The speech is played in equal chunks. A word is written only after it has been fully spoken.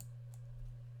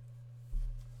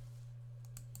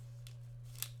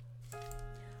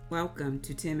Welcome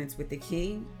to 10 Minutes with the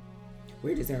King,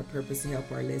 where it is our purpose to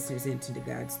help our listeners enter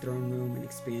God's throne room and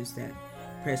experience that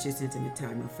precious, intimate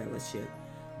time of fellowship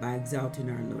by exalting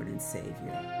our Lord and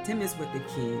Savior. 10 Minutes with the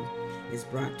King is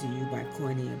brought to you by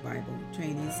Koinonia Bible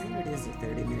Training Center. It is a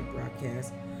 30-minute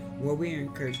broadcast where we are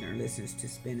encouraging our listeners to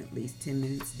spend at least 10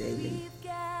 minutes daily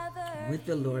with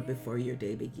the Lord before your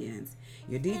day begins.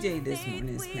 Your DJ this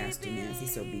morning is Pastor Nancy,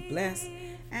 so be blessed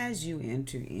as you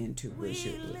enter into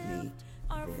worship with me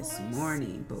this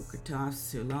morning. Boker Tov,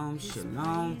 shalom,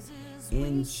 shalom.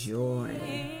 Enjoy.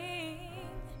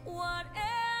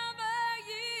 Whatever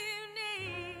you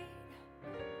need,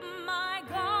 my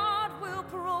God will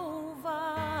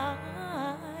provide.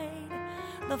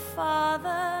 The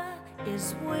Father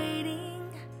is waiting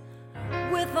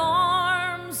with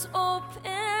arms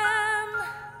open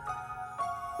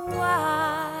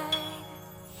wide.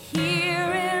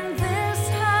 Here in this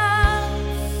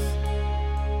house,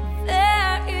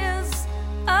 there is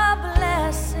a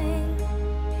blessing.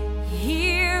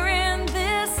 Here in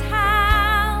this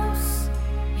house,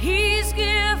 He's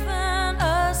given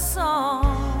a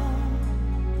song.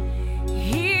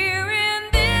 Here in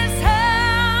this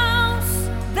house,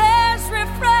 there's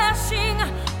refreshing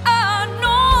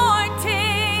anointing,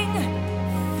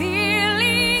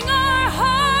 filling our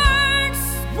hearts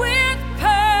with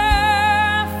purpose.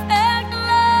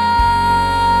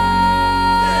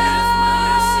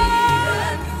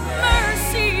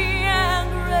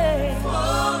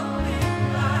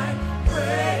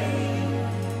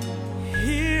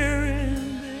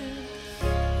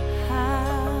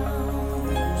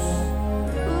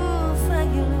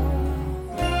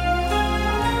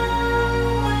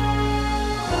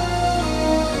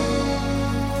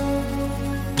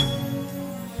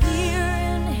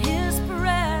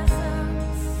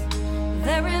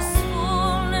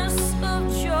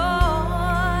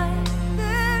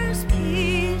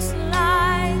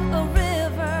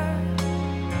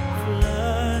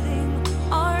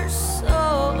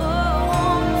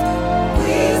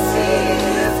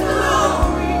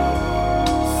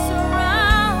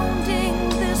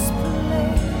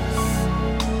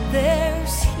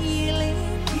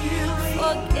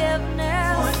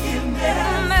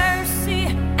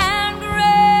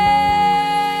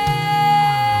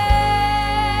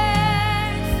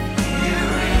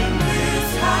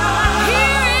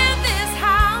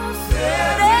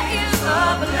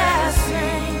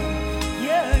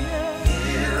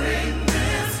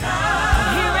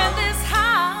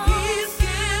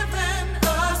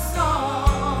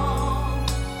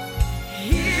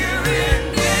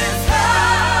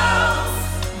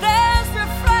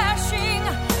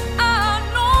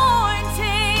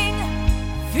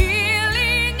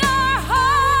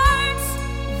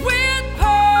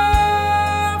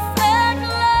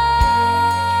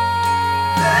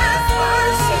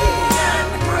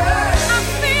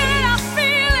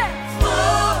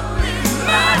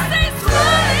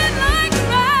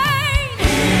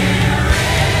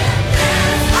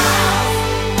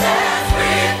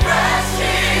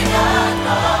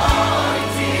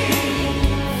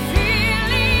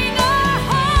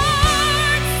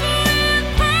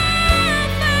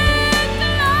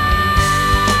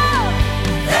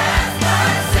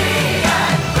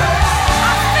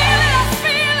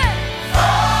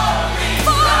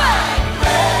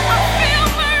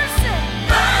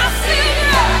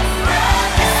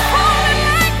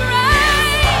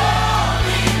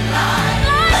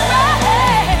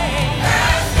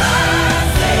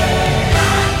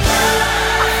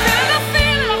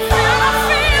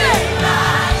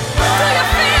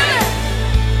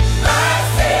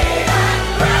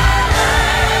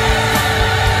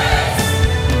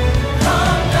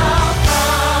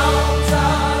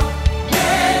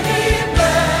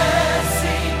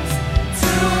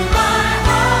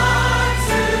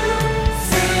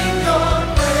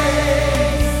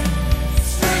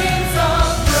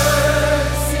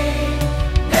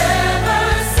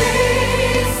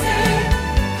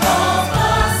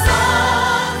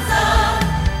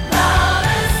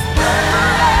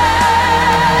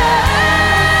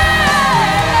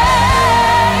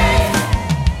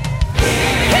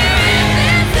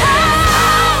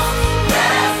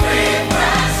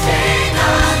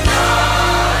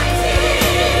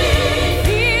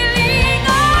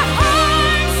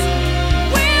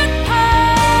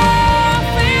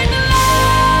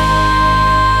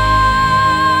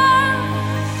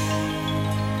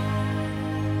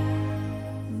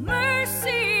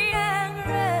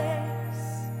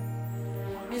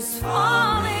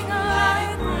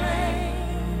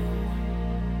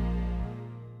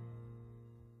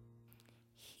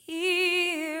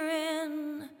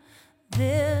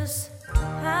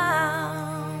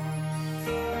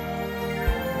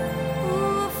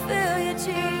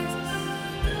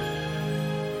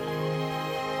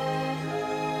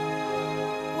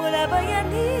 whatever you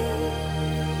need.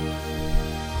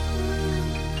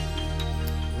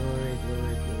 Glory,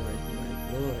 glory, glory, glory,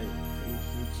 glory. Thank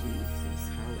you, Jesus.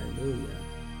 Hallelujah.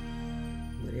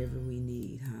 Whatever we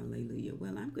need. Hallelujah.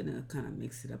 Well, I'm going to kind of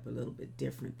mix it up a little bit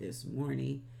different this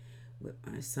morning with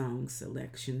my song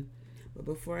selection. But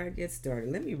before I get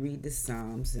started, let me read the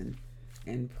Psalms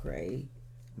and pray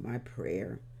my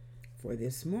prayer for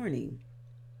this morning.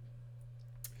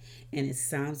 And it's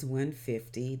Psalms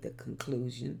 150, the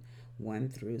conclusion, 1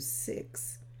 through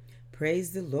 6.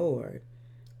 Praise the Lord.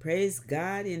 Praise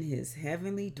God in his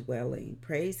heavenly dwelling.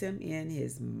 Praise him in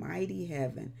his mighty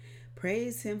heaven.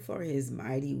 Praise him for his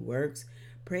mighty works.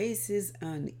 Praise his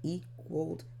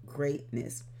unequaled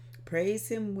greatness. Praise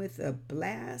him with a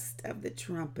blast of the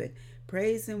trumpet.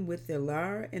 Praise him with the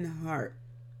lyre and harp.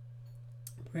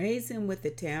 Praise him with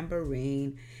the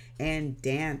tambourine and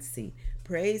dancing.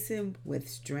 Praise him with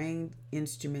stringed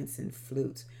instruments and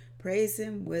flutes. Praise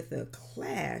him with a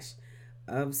clash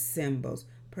of cymbals.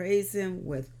 Praise him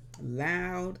with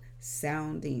loud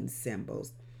sounding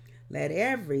cymbals. Let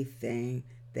everything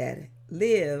that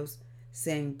lives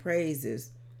sing praises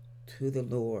to the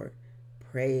Lord.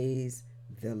 Praise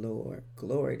the Lord.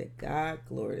 Glory to God.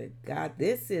 Glory to God.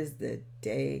 This is the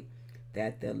day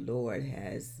that the Lord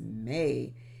has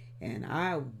made, and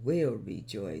I will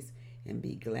rejoice and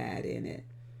be glad in it.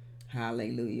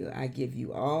 Hallelujah. I give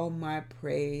you all my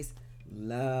praise,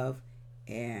 love,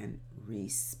 and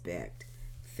respect.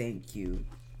 Thank you,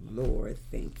 Lord.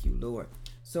 Thank you, Lord.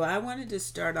 So I wanted to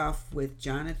start off with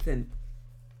Jonathan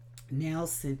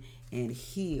Nelson and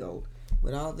Healed,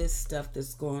 with all this stuff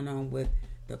that's going on with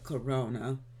the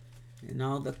corona and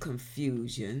all the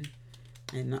confusion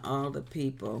and all the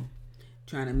people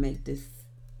trying to make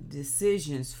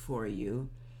decisions for you.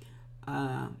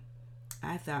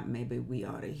 I thought maybe we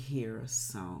ought to hear a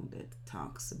song that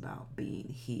talks about being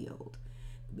healed,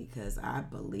 because I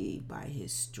believe by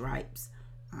his stripes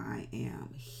I am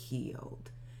healed.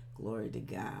 Glory to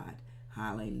God.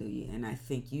 Hallelujah. And I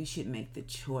think you should make the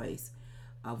choice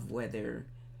of whether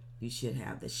you should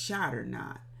have the shot or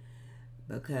not,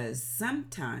 because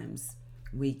sometimes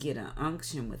we get an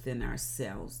unction within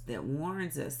ourselves that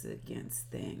warns us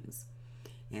against things.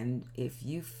 And if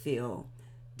you feel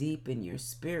deep in your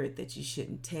spirit that you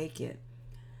shouldn't take it,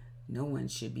 no one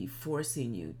should be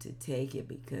forcing you to take it,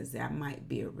 because that might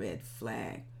be a red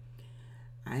flag.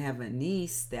 I have a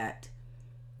niece that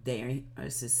they are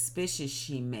suspicious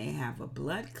she may have a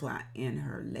blood clot in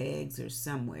her legs or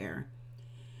somewhere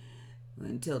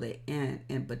until the end,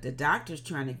 but the doctor's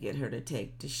trying to get her to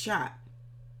take the shot.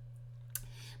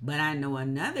 But I know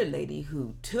another lady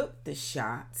who took the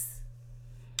shots,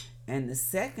 and the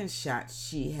second shot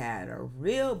she had a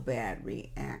real bad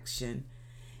reaction,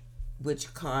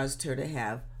 which caused her to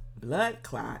have blood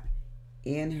clot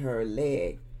in her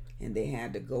leg, and they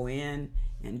had to go in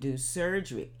and do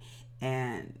surgery,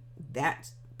 and that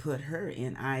put her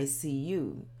in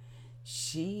ICU.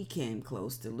 She came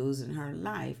close to losing her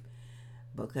life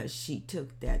because she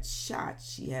took that shot.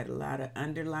 She had a lot of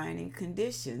underlying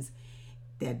conditions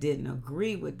that didn't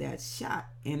agree with that shot,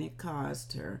 and it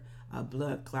caused her a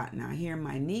blood clot. Now here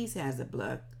my niece has a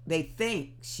blood, they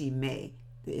think she may,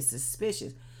 it's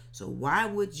suspicious. So why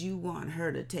would you want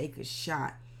her to take a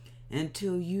shot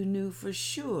until you knew for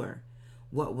sure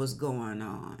what was going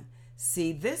on?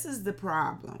 See, this is the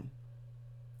problem.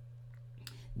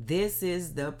 This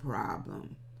is the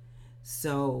problem.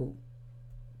 So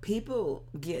people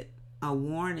get a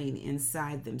warning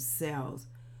inside themselves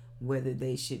whether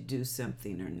they should do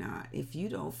something or not. If you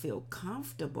don't feel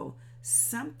comfortable,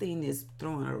 something is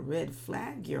throwing a red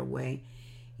flag your way,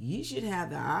 you should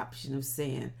have the option of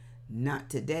saying, not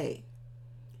today.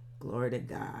 Glory to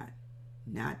God.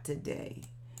 Not today.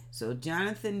 So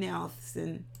Jonathan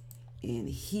Nelson in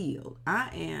Healed. I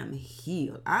am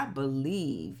healed. I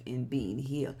believe in being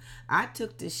healed. I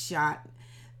took the shot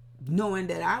knowing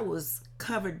that I was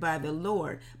covered by the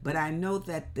Lord, but I know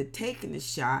that the taking the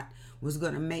shot was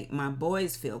going to make my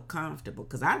boys feel comfortable,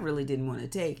 because I really didn't want to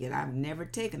take it. I've never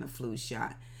taken a flu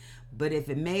shot. But if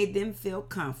it made them feel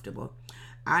comfortable,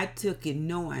 I took it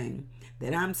knowing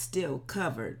that I'm still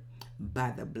covered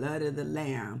by the blood of the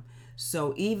Lamb.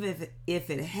 So even if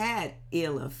it had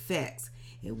ill effects,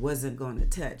 it wasn't going to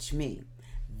touch me.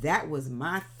 That was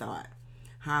my thought.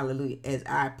 Hallelujah. As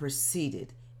I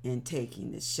proceeded in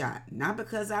taking the shot. Not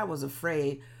because I was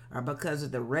afraid or because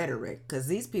of the rhetoric, because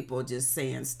these people are just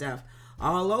saying stuff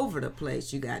all over the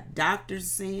place. You got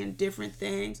doctors saying different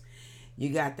things. You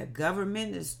got the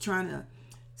government that's trying to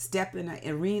step in an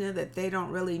arena that they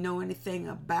don't really know anything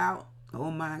about.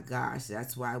 Oh my gosh,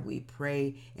 that's why we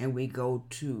pray and we go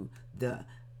to the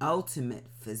ultimate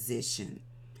physician,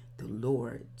 the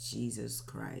Lord Jesus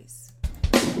Christ.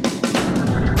 Come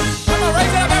on, raise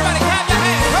it up, everybody, clap your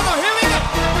hands. Come on, here we go.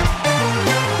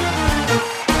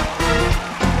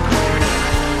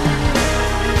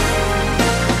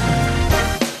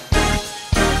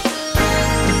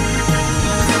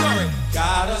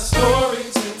 Got a story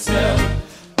to tell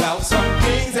about some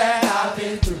things that I've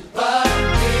been through. But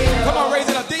come on, raise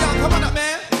it up. Dion, come on up,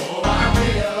 man. Oh, I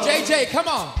will. JJ, come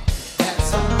on. Had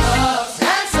some ups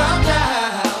and some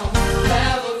downs.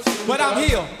 But I'm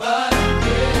healed. Oh,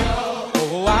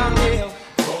 I'm healed.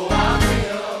 Oh, I'm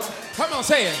healed. Come on,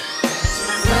 say it.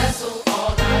 Wrestle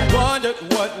all night. Wondered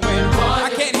what went wrong. I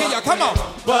can't hear y'all. Come on.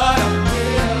 But I'm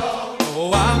healed.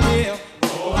 Oh, I'm healed.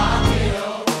 Oh, I'm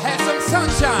healed. Had some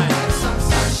sunshine.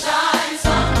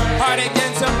 Heartache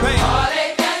and some pain.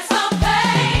 Heartache and some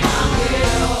pain. I'm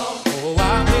healed. Oh,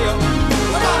 I'm healed.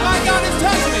 Come on, my God has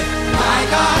touched me. My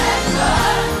God has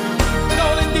touched.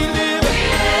 Know that He lives.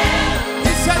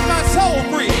 He set my soul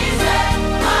free. He set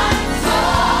my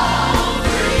soul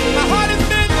free. My heart is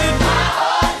mended. My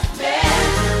heart is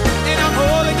mended. And I'm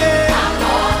whole again. I'm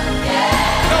whole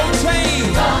again. No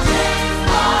chains. No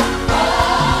chains are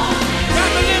broken. Got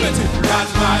my liberty. Got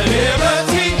my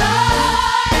liberty.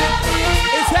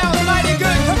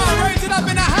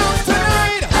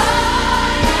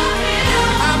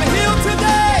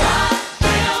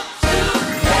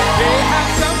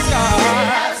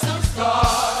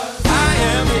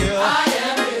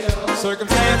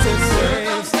 Circumstances,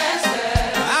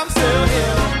 I'm still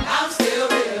here. I'm still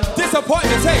here.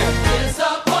 Disappointment, say it.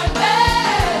 Disappointment,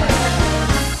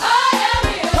 I am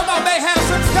here. Come on, may have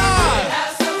some scars. May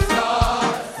have some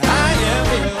scars. I am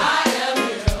here. I am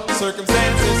here.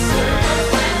 Circumstances,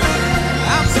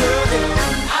 I'm still here.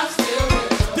 I'm still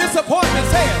here. Disappointment,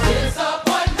 say it.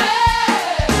 Disappointment.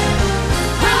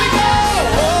 Here we go.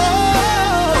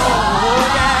 Oh,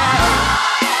 yeah.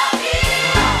 I am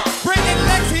here. Bringing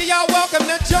Lexi, y'all welcome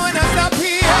to join us up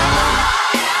here. I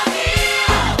am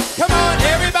here. Come on,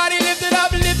 everybody, lift it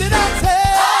up, say.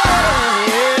 I am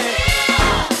here.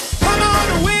 Come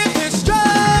on, with this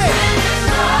stride.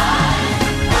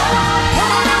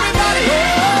 Come on, everybody.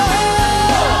 Oh.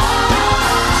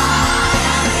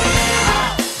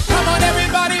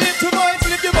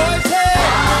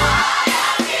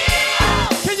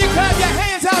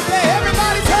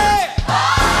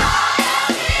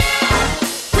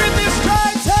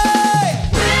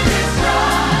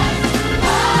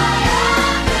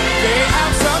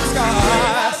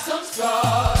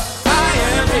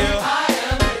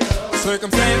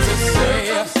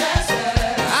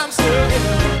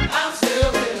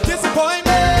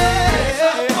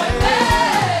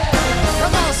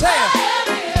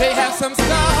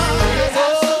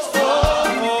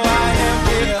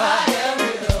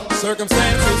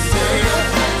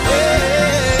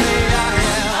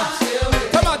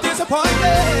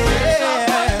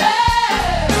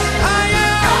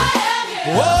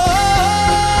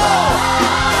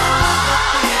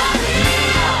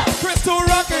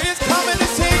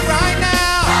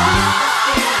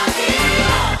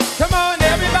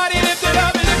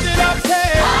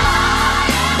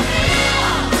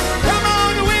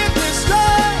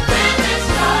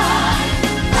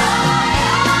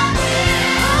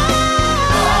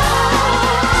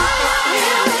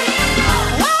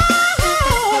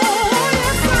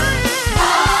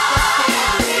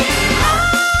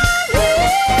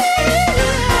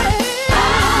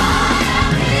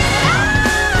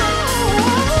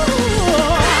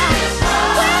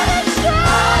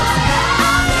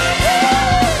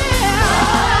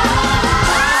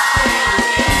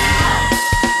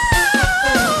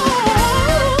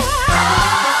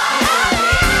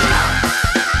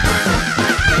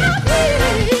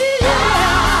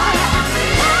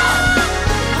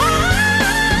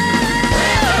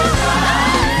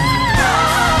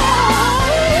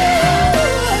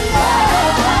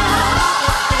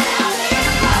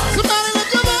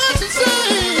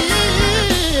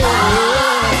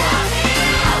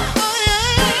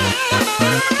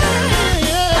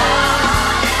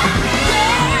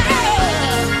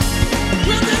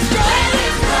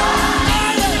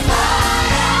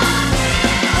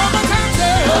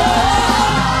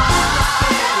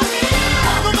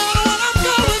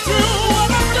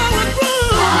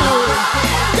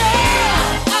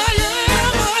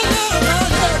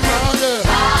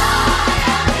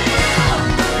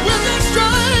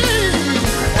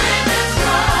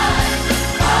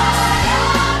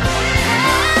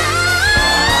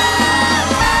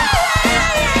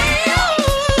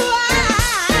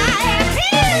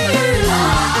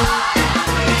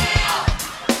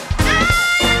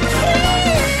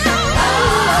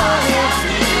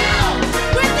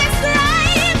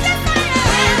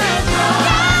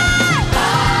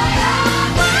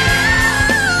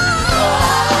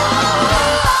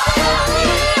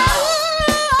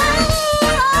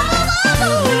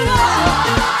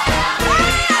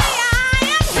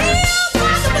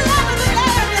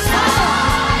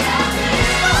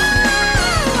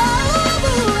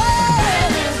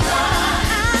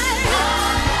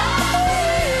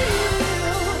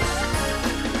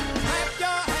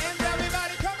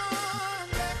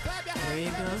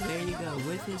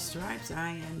 with his stripes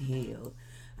I am healed.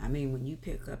 I mean, when you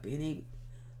pick up any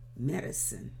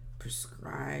medicine,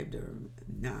 prescribed or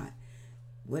not,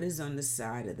 what is on the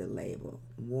side of the label?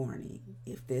 Warning.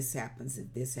 If this happens,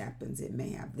 it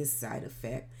may have this side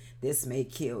effect. This may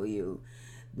kill you.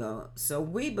 So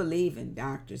we believe in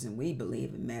doctors and we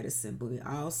believe in medicine, but we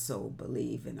also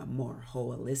believe in a more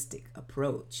holistic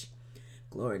approach.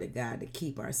 Glory to God, to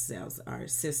keep our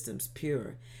systems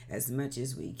pure as much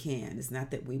as we can. It's not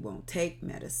that we won't take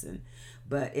medicine,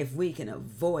 but if we can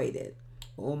avoid it,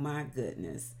 oh my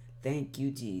goodness, thank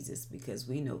you, Jesus, because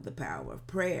we know the power of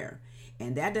prayer.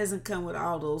 And that doesn't come with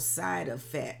all those side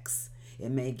effects.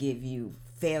 It may give you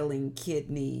failing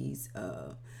kidneys.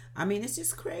 It's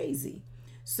just crazy.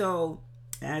 So,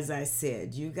 as I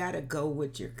said, you got to go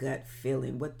with your gut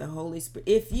feeling, with the Holy Spirit.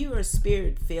 If you are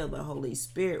spirit-filled, the Holy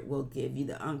Spirit will give you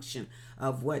the unction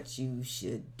of what you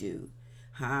should do.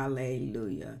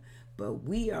 Hallelujah. But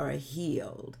we are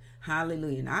healed.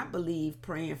 Hallelujah. And I believe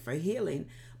praying for healing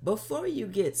before you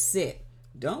get sick.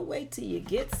 Don't wait till you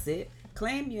get sick.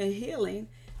 Claim your healing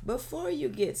before you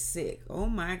get sick. Oh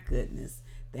my goodness.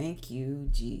 Thank you,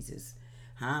 Jesus.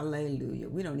 Hallelujah.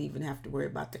 We don't even have to worry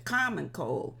about the common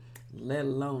cold, let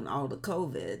alone all the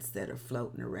COVIDs that are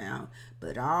floating around.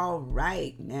 But all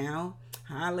right now,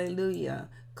 hallelujah.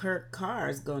 Kirk Carr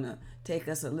is going to take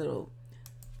us a little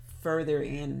further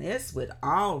in this with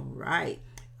all right.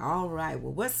 All right.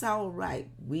 Well, what's all right?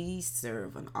 We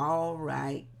serve an all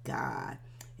right God,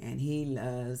 and he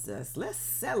loves us. Let's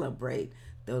celebrate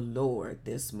the Lord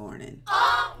this morning.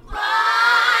 All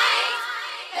right,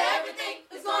 everything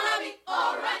is gonna be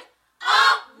all right.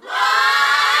 All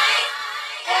right,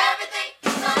 everything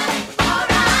is gonna be all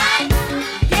right.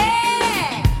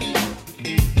 Yeah.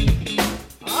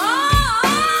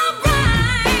 All right.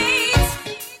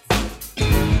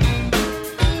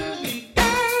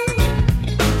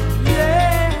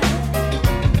 Yeah.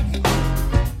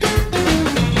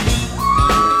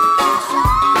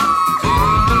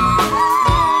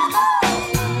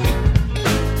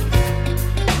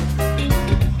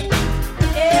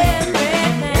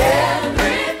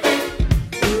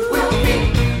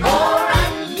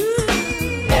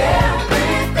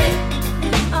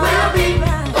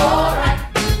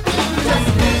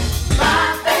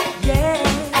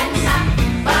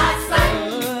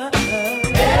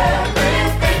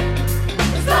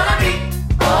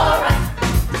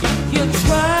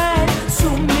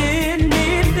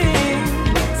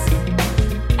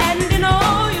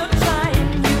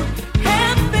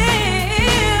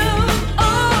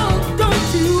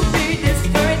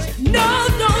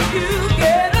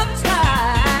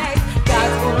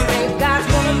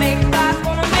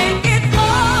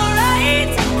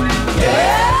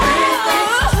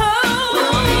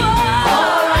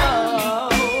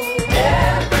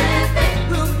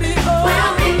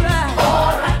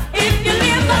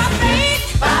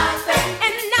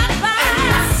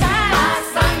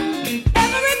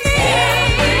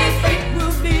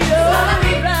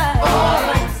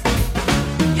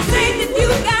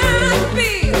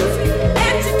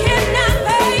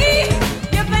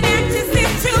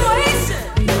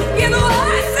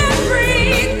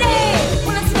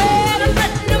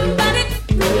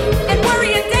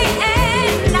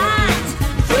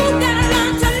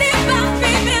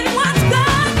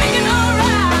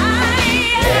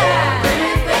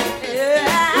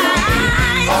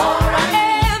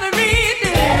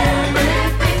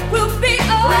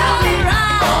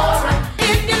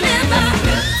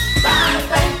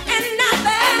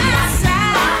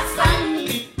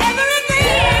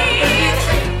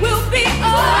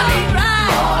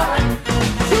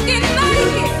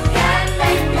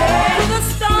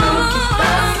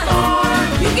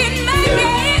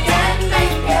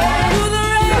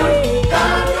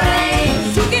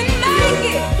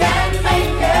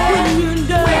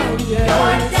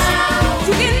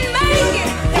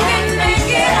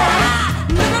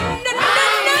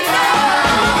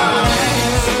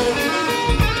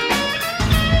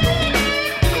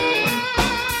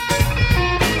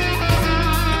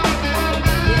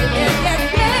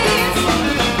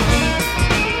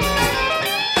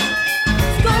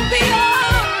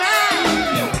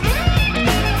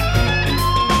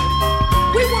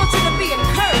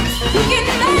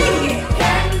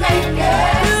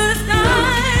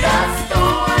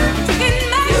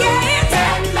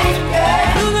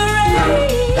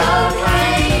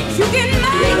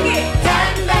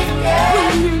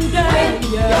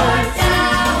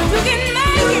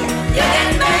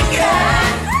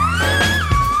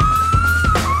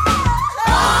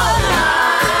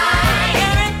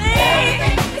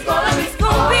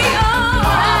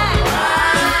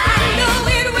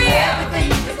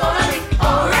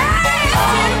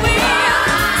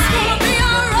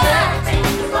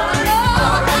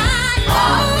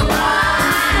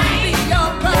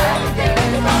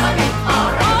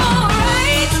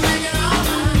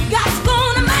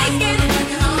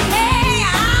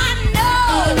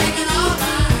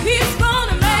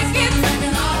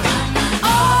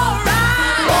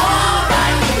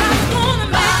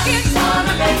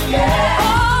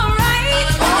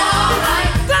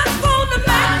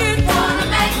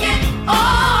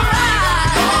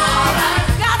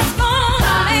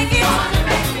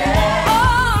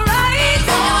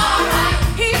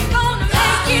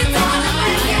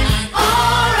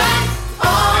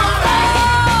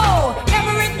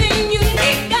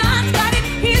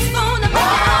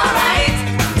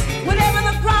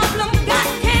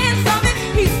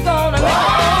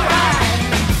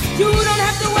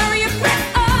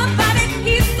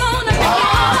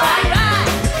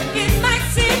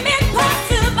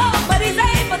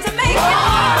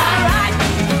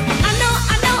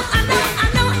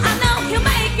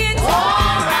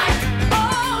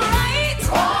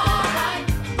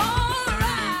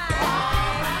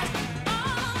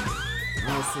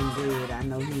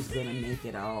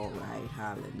 all right.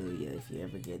 Hallelujah. If you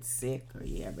ever get sick or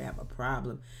you ever have a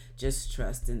problem, just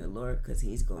trust in the Lord because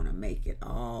he's going to make it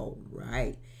all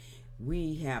right.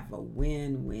 We have a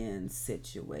win-win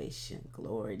situation.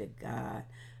 Glory to God.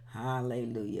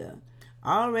 Hallelujah.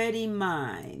 Already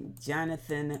mine.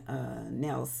 Jonathan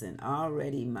Nelson.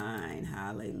 Already mine.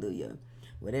 Hallelujah.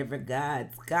 Whatever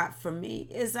God's got for me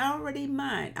is already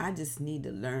mine. I just need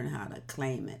to learn how to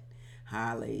claim it.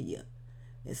 Hallelujah.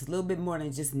 It's a little bit more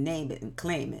than just name it and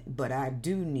claim it, but I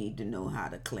do need to know how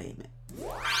to claim it.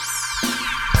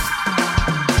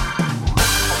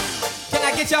 Can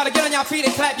I get y'all to get on your feet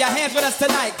and clap your hands with us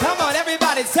tonight? Come on,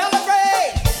 everybody,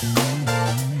 celebrate!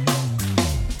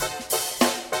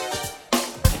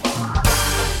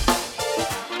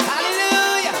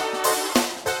 Hallelujah!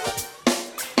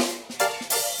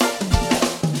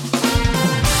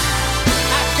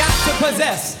 I've got to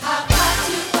possess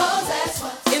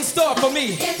what's in store for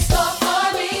me.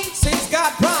 Since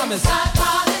God promised,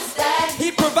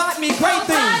 He provide me great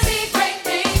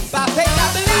things. By faith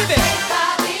I believe it.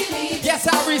 Yes,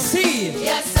 I receive.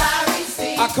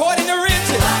 According to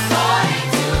riches.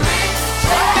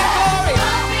 Wealth and glory.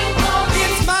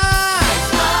 It's mine.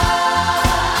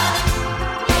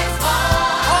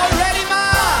 Already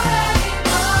mine.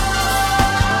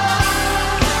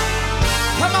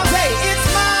 Come on, say, it's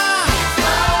mine.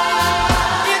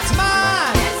 It's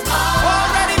mine.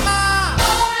 Already mine.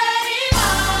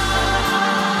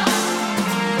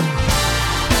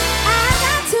 I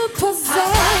got to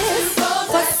possess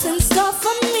what's in store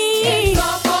for me.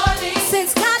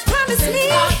 Since God promised me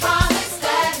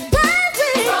great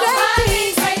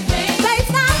things.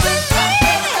 Faith I believe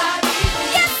it.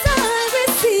 Yes, I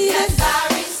receive it.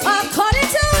 According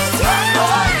to His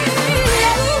word.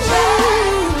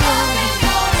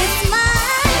 It's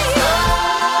mine.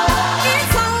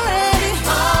 It's already.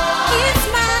 It's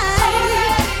mine.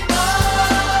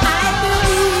 I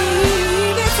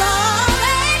believe it's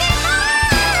already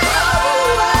mine.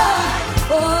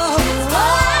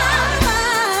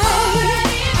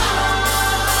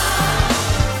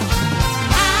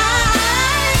 I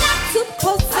got to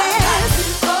possess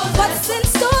what's in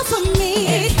store for me.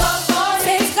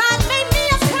 Since God made me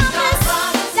a promise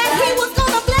that He was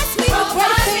gonna bless me with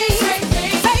great things.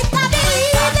 Faith I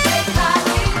believe it.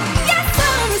 Yes,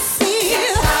 I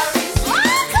receive.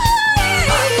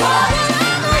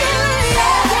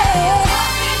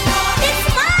 It's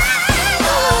mine.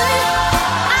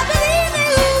 I believe in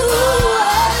you.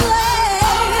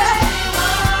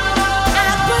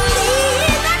 I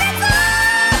believe that it's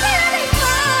already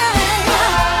mine.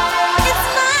 It's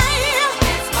mine.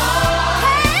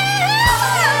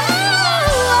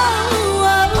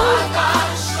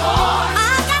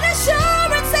 I got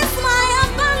assurance it's my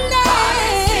abundance.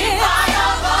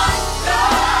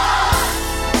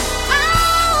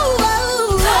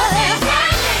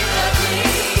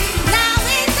 Now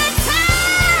is the time.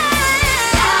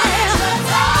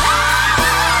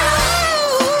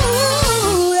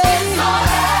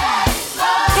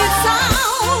 It's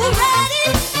already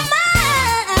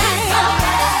mine.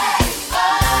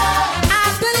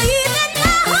 I believe in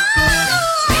my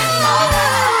heart.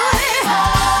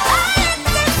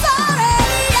 It's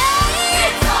already.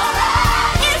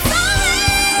 It's all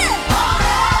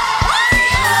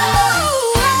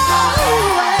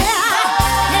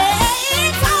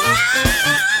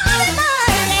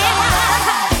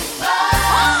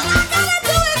I gotta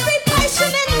do is be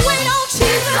patient and wait on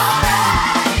Jesus.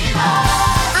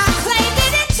 I claimed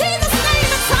it in Jesus'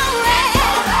 name. It's already.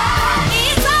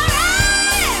 It's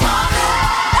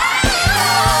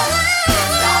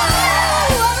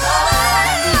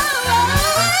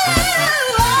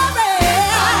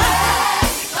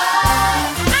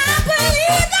I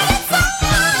believe that it's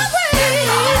already.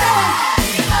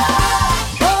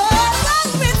 Oh,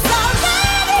 it's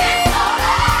already.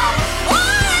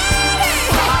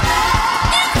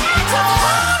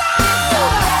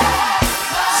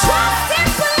 Trust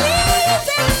and believe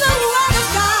in the word of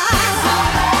God.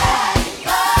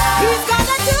 He's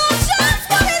gonna do just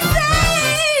what He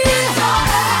says.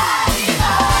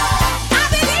 I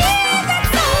believe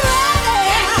it's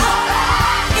already.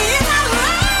 It's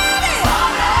already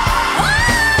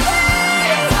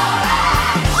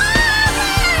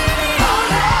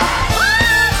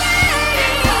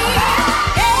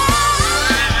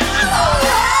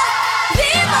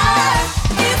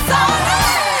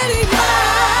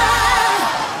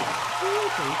Ooh,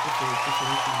 thank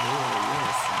you, Lord.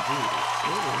 Yes, indeed.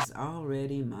 It is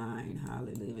already mine.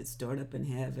 Hallelujah. It's stored up in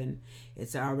heaven.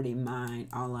 It's already mine.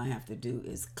 All I have to do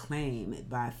is claim it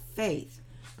by faith,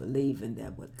 believing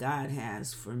that what God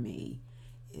has for me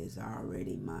is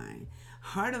already mine.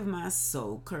 Heart of my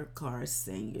soul, Kurt Carr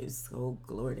singers. Oh,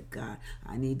 glory to God.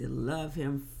 I need to love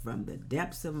him from the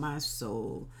depths of my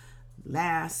soul.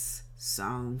 Last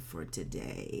song for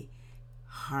today.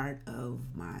 Heart of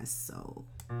my soul.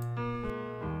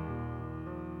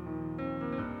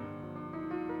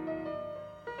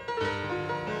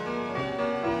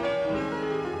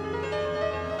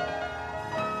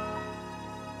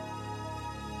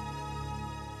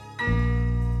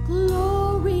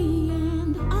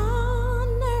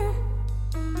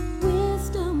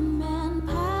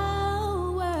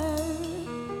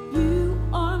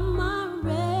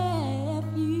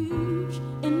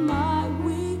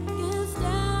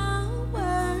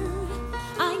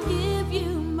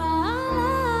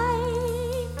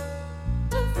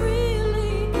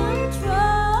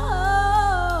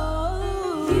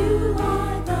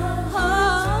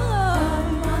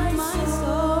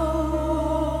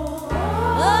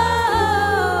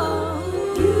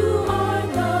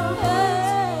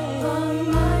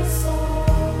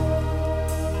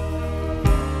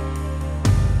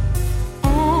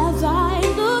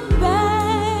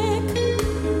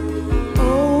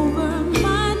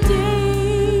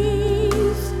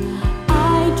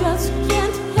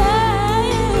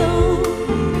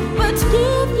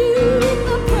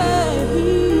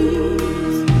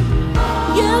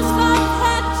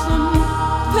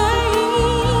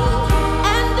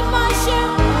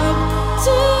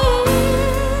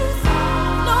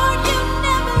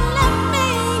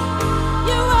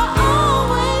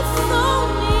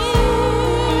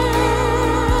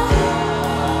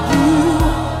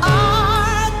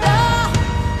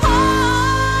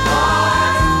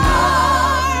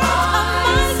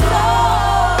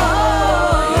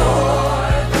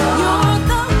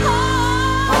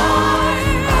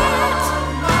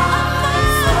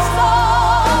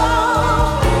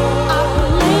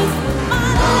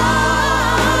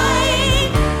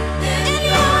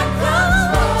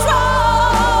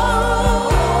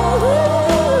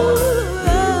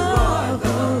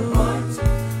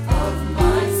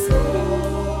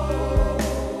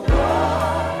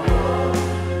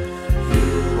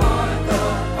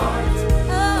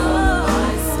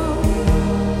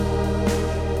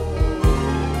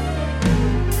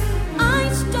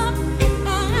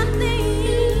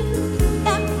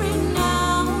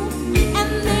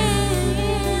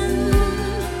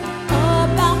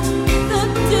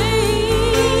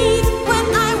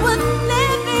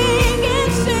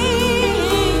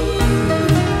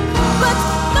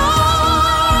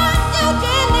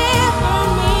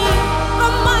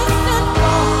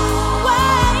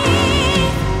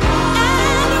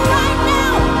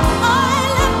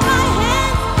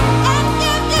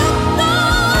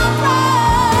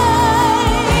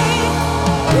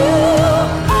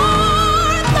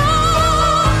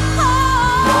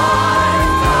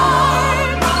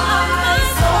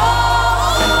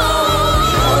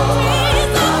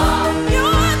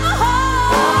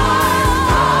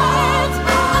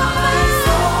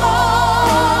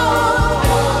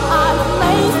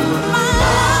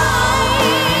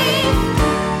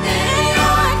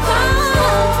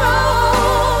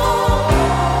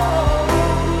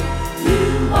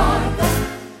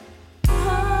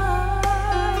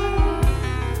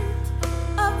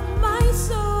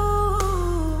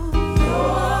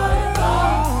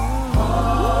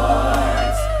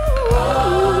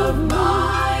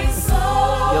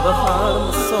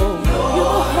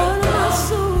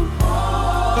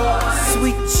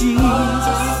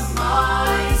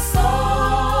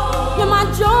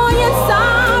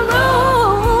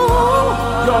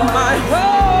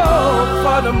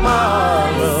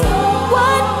 Tomorrow.